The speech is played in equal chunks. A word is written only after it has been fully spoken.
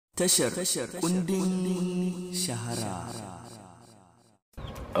tashar kundin shahara.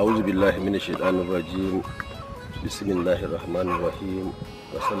 A'udhu billahi minash shaitanir rajim. Bismillahir rahmanir rahim.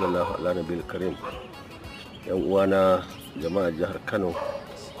 Wa sallallahu ala nabiyil karim. Yan uwana jama'a jihar Kano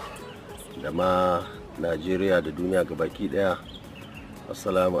da ma Najeriya da duniya gabaki daya.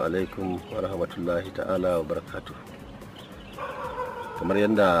 Assalamu alaikum wa rahmatullahi ta'ala wa barakatuh. Kamar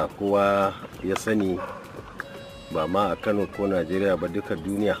yadda kowa ya sani, ba ma a Kano ko Najeriya ba, duka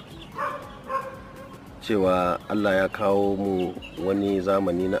duniya, cewa Allah ya kawo mu wani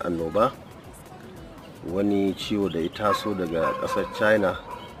zamani na annoba, wani ciwo da ya taso daga ƙasar China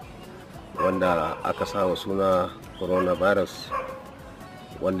wanda aka sawa suna coronavirus,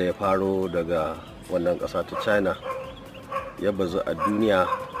 wanda ya faro daga wannan ƙasa ta China ya bazu a duniya,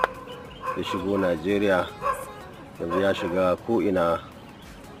 ya shigo Najeriya, yanzu ya shiga ko'ina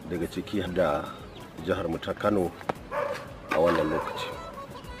daga ciki da jihar mu ta Kano a wannan lokaci.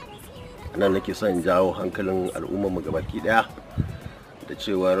 Nan nake son jawo hankalin al'ummar mu gabaki daya da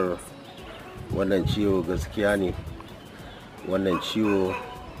cewar wannan ciwo gaskiya ne, wannan ciwo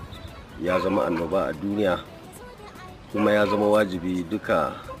ya zama annoba a duniya, kuma ya zama wajibi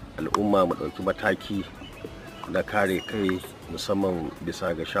duka al'umma mu ɗauki mataki na kare kai, musamman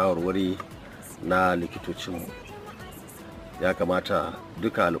bisa ga shawarwari na likitocinmu. Ya kamata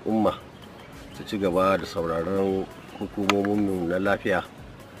duka al'umma su ci gaba da sauraron hukumominmu na lafiya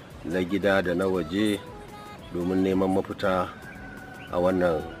na gida da na waje domin neman mafita a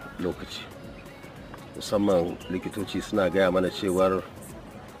wannan lokaci. Musamman likitoci suna gaya mana cewar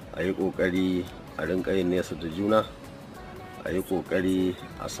a yi ƙoƙari a rinƙa yin nesa da juna, a yi ƙoƙari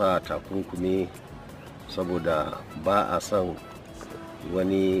a sa takunkumi, saboda ba a son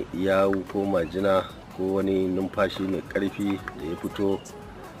wani yawu ko majina ko wani numfashi mai ƙarfi da ya fito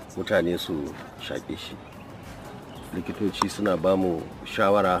mutane su shaƙe shi. Likitoci suna ba mu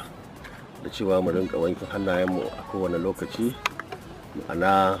shawara da cewa mu rinka wanke hannayenmu a kowane lokaci,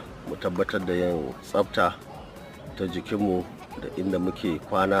 ma'ana mu tabbatar da yin tsafta ta jikinmu da inda muke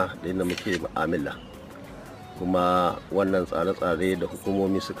kwana da inda muke mu'amala. Kuma wannan tsare-tsare da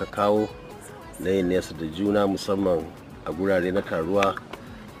hukumomi suka kawo na yin nesa da juna, musamman a gurare na taruwa,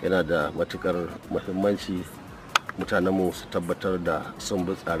 yana da matukar muhimmanci mutanenmu su tabbatar da sun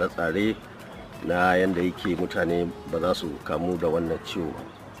bi tsare-tsare na yadda yake mutane ba za su kamu da wannan ciwo ba.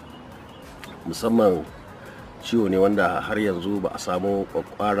 Musamman ciwo ne wanda har yanzu ba a samu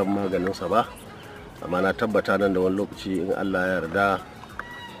kwakwaran maganinsa ba, amma na tabbata nan da wani lokaci, in Allah ya yarda,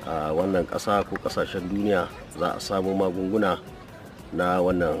 a wannan ƙasa ko ƙasashen duniya za a samu magunguna na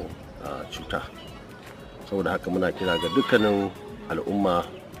wannan cuta. Saboda haka muna kira ga dukkanin al'umma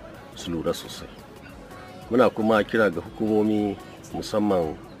su lura sosai. Muna kuma kira ga hukumomi,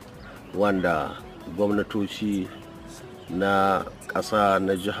 musamman wanda gwamnatoci na ƙasa,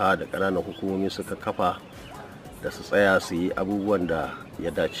 na jiha da ƙananan hukumomi suka kafa, da su tsaya su yi abubuwan da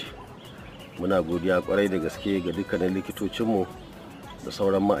ya dace. Muna godiya kwarai da gaske ga dukkanin likitocinmu da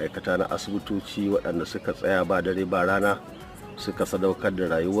sauran ma'aikata na asibitoci waɗanda suka tsaya ba dare ba rana, suka sadaukar da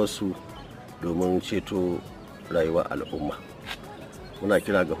rayuwarsu domin ceto rayuwar al'umma. Muna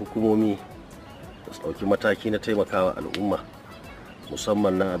kira ga hukumomi da su ɗauki mataki na taimakawa al'umma,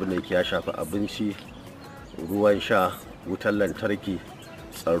 musamman na abin da yake ya shafi abinci, ruwan sha, wutar lantarki,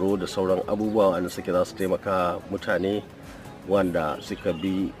 tsaro da sauran abubuwa wanda suke za su taimaka mutane wanda suka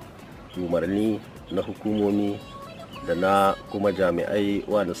bi umarni na hukumomi da na kuma jami'ai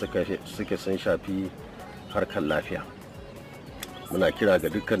wanda suke sun shafi harkar lafiya. Muna kira ga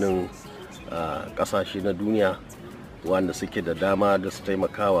dukkanin ƙasashe na duniya wanda suke da dama da su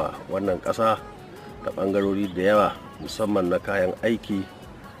taimakawa wannan ƙasa da ɓangarori da yawa, musamman na kayan aiki.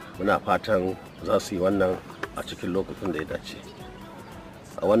 Muna fatan za su yi wannan a cikin lokacin da ya dace.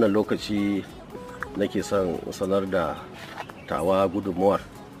 A wannan lokaci nake son sanar da tawa gudunmuwar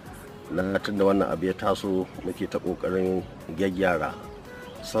na tunda wannan abu ya taso, muke ta ƙoƙarin gyaggyara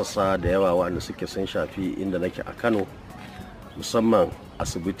sassa da yawa wanda suke sun shafi inda nake a Kano, musamman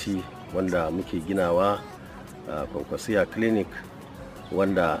asibiti wanda muke ginawa, Kwankwaso clinic,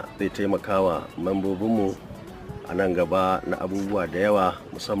 wanda zai taimaka wa membobinmu a nan gaba na abubuwa da yawa,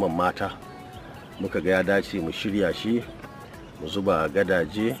 musamman mata. Muka ga ya dace mu shirya shi, mu zuba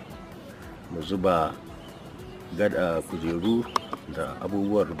gadaje, mu zuba kujeru da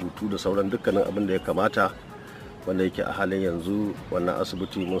abubuwan rubutu da sauran dukkanin abin da ya kamata, wanda yake a halin yanzu wannan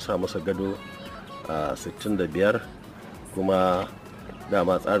asibiti mun sa masa gado 65. Kuma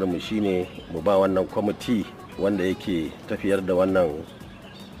dama tsarinmu shine mu ba wannan kwamiti wanda yake tafiyar da wannan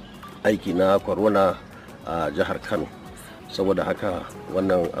aiki na corona a jihar Kano. Saboda haka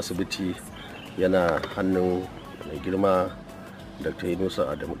wannan asibiti yana hannun mai girma Dr. Yunusa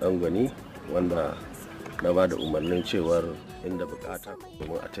Adamu Dangwani, wanda na ba da umarnin cewar inda bukata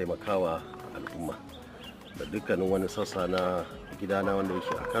domin a taimakawa al'umma da dukkanin wani sassa na gidana wanda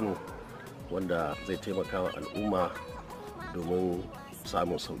yake a Kano wanda zai taimakawa al'umma domin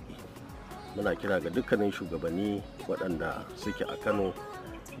samun sauki. Muna kira ga dukkanin shugabanni waɗanda suke a Kano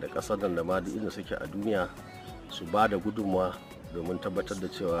da ƙasar nan da ma duk inda suke a duniya su ba da gudunmawa domin tabbatar da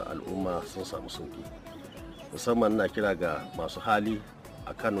cewa al'umma sun samu sauki. Musamman na kira ga masu hali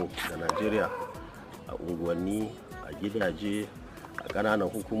a Kano da Najeriya, a unguwanni, a gidaje, a ƙananan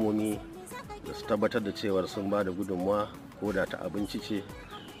hukumomi, da su tabbatar da cewar sun ba da gudunmawa, ko da ta abinci ce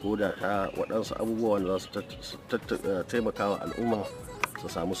ko da ta waɗansu abubuwan da za su taimaka wa al'umma su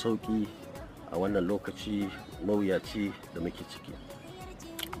samu sauƙi a wannan lokaci mawuyaci da muke ciki.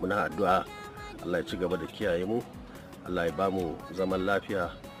 Muna addu'a Allah ya ci gaba da kiyaye mu, Allah ya ba mu zaman lafiya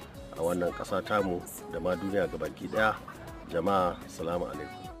a wannan ƙasa tamu da ma duniya gabaki ɗaya. Jama'a, salamu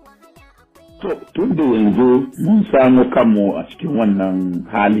alaikum. Tun da yanzu mun samu kanmu a cikin wannan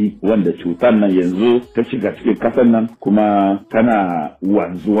hali wanda cutar nan yanzu ta shiga cikin kasar nan kuma tana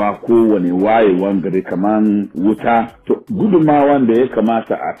wanzuwa kowane wayewan gari kaman wuta, to gudunmawan da ya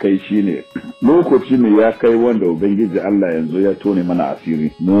kamata a kai shine lokaci ne ya kai wanda Ubangiji Allah yanzu ya tone mana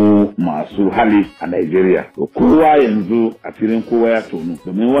asiri mu masu hali a Najeriya. To kowa yanzu asirin kowa ya tonu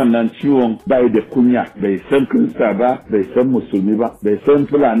domin wannan ciwon bai da kunya, bai san Kirista ba, bai san Musulmi ba, bai san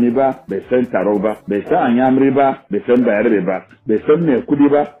Fulani ba, bai san taro ba, bai san anyamri ba, bai san bayarbe ba, bai san mai kudi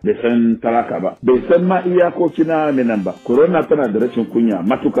ba, bai san talaka ba, bai san ma iyakoki na minan ba. Corona tana da rashin kunya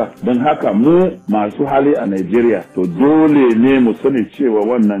matuka, don haka mu masu hali a Najeriya to dole ne mu sani cewa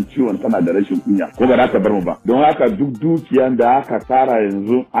wannan ciwon tana da rashin kunya, ko ba za ta bar mu ba. Don haka duk dukiyan da aka tara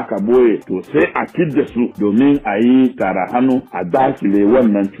yanzu aka boye to sai a kidda su domin a yi tara hannu a dakile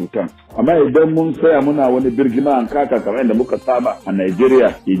wannan cutan. Amma idan mun saya muna wani birgima an kaka kamar yadda muka saba a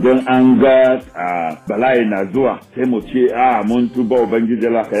Najeriya, idan an ga bala'i na zuwa sai mu ce mun tuba Ubangiji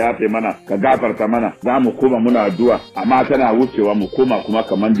Allah ka yafe mana, ka gafarta mana, za mu koma muna addu'a. Amma tana wucewa mu koma kuma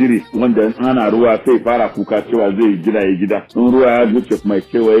kamar jiri wanda ana ruwa sai fara kuka cewa zai gida ya gida, in ruwa ya wuce kuma ya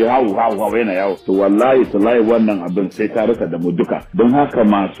kewaye hawu yana yawo. To wallahi wannan abin sai ta rasa da mu duka. Don haka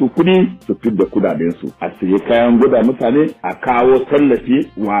masu kuɗi su fidda kudaden su a siye kayan guda mutane, a kawo tallafi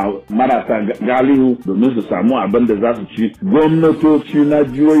wa marasa galihu domin su samu abin da za su ci. Gwamnatoci na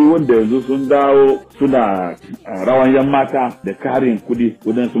jihohi wanda yanzu sun dawo suna rawan yan mata da karin kuɗi,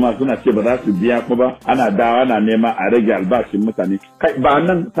 wajen su ma suna ce ba za su biya kuma ba, ana dawa ana nema a rage albashin mutane. Kai ba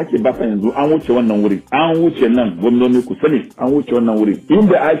nan take ba fa yanzu, an wuce wannan wuri, an wuce nan. Gwamnati ku sani an wuce wannan wuri.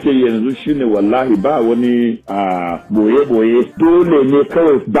 Inda ake yanzu shine wallahi ba wani boye-boye, dole ne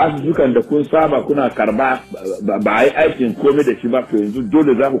kawai basussukan da kun saba kuna karba ba a yi aikin komai da shi ba, to yanzu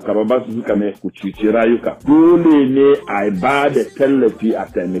dole za ku karba basussuka ne ku cici rayuka. Dole ne a ba da tallafi a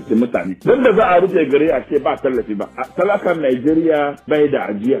taimaki mutane. Don da za a rufe gari a ce ba tallafi ba. Talakan Najeriya bai da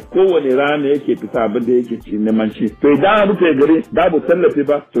ajiya, kowane rana yake fita abin da yake ci neman shi. To idan an rufe gari babu tallafi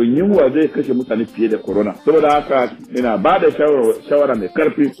ba, to yunwa zai kashe mutane fiye da corona. Saboda haka ina ba da shawara mai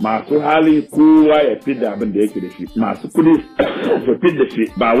karfi, masu hali kowa ya fidda abin da yake da shi, masu kudi su fidda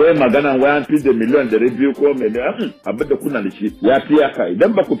shi. Ba wai magana wayan fidda miliyan 200 ko miliyan, abin da kuna da shi ya fi haka.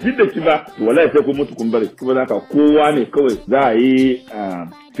 Idan ba ku fidda shi ba, to wallahi sai ku mutu kun bari. Saboda haka kowa ne kawai za a yi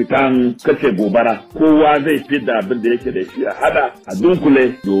fitan kace gobara, kowa zai fidda abin da yake da shi a hada a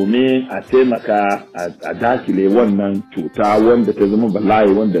dunkule domin a taimaka a dakile wannan cuta wanda ta zama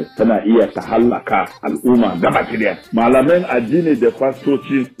bala'i wanda tana iya ta hallaka al'umma gaba ɗaya. Malaman addini da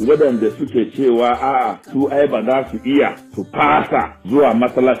fastoci waɗanda suke cewa su ai ba za su iya su fasa zuwa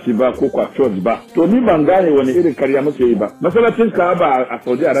masallaci ba ko kwa church ba, to ni ban gane wani irin karya muke yi ba. Masallacin Kaaba a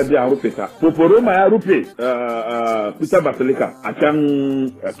Saudi Arabia rufe ta, Roma ya rufe Peter Basilica a can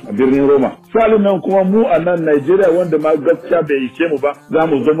birnin Roma. Salin nan kuma mu a nan Najeriya wanda ma gaskiya bai ishe mu ba, za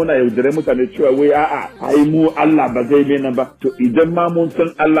mu zo muna yaudare mutane cewa wai ai mu Allah ba zai mena ba. To idan ma mun san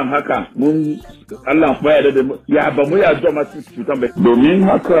Allah haka, Allah kuma ya da ya ba mu ya zo ma cutan bai. Domin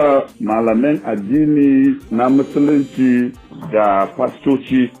haka malaman addini na musulunci da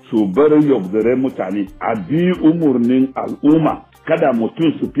fastoci su bar yaudare mutane, a bi umurnin al'umma. Kada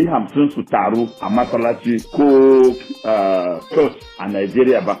mutum su fi 50 su taru a masallaci ko church a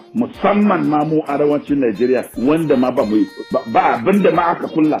Najeriya ba, musamman ma mu arewacin Najeriya wanda ma ba abin da ma aka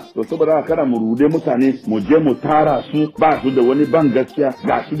kulla. To saboda kada mu rude mutane, mu je mu tara su, ba su da wani ban gaskiya,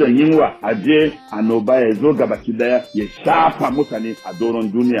 ga su da yinwa, a je annoba ya zo gabaki daya ya shafa mutane a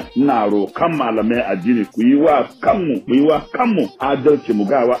doron duniya. Ina rokan malamai addini ku yi wa kanmu adalci, mu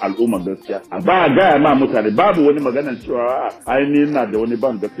gawa al'umma gaskiya. Ba gaya ma mutane, babu wani maganar cewa ai ni ina da wani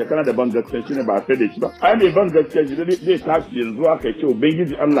ban gaskiya kana da ban gaskiya shine ba sai da shi ba ai mai ban gaskiya shi zai tashi yanzu aka ce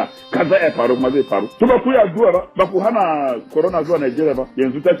ubangiji Allah kaza ya faru kuma zai faru to ba ku ya addu'a ba ku hana corona zuwa Najeriya ba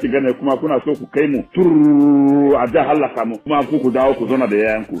yanzu ta shiga ne kuma kuna so ku kai mu turu a da halaka mu kuma ku dawo ku zauna da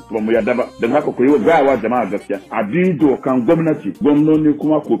yayan ku ba mu yarda ba dan haka ku yi wa jama'a gaskiya a bi dokan gwamnati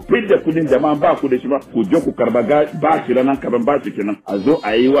kuma ku fidda kudin jama'a ba ku da shi ba ku je ku karba ba shi ranan kaban ba shi kenan a zo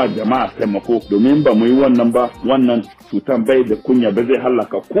a yi wa jama'a taimako domin ba mu yi wannan ba wannan cutan bai da kunya ba zai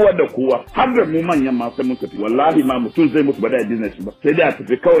halaka kowa da kowa har da mu manyan ma sai mun tafi wallahi ma mutum zai mutu ba da business ba sai dai a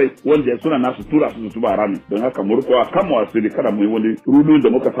tafi kawai wanda suna nasu tura su ba rami don haka mu rufa kan mu asiri kada mu yi wani rudu da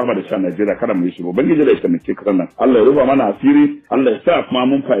muka saba da shi a Najeriya kada mu yi shi ban gije da ita muke kasan nan Allah ya rufa mana asiri Allah ya sa kuma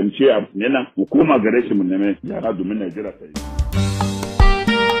mun fahimce a nan hukuma gare shi mu neme yara domin Najeriya ta yi